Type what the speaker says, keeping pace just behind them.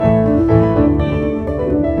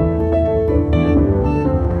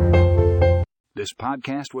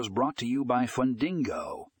podcast was brought to you by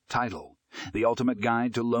Fundingo. Title: The Ultimate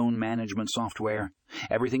Guide to Loan Management Software.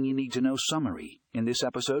 Everything you need to know summary. In this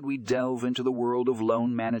episode, we delve into the world of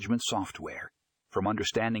loan management software. From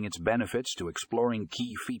understanding its benefits to exploring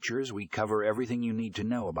key features, we cover everything you need to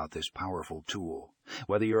know about this powerful tool.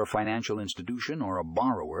 Whether you're a financial institution or a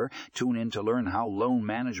borrower, tune in to learn how loan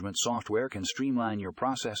management software can streamline your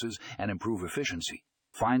processes and improve efficiency.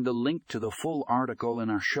 Find the link to the full article in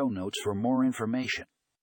our show notes for more information.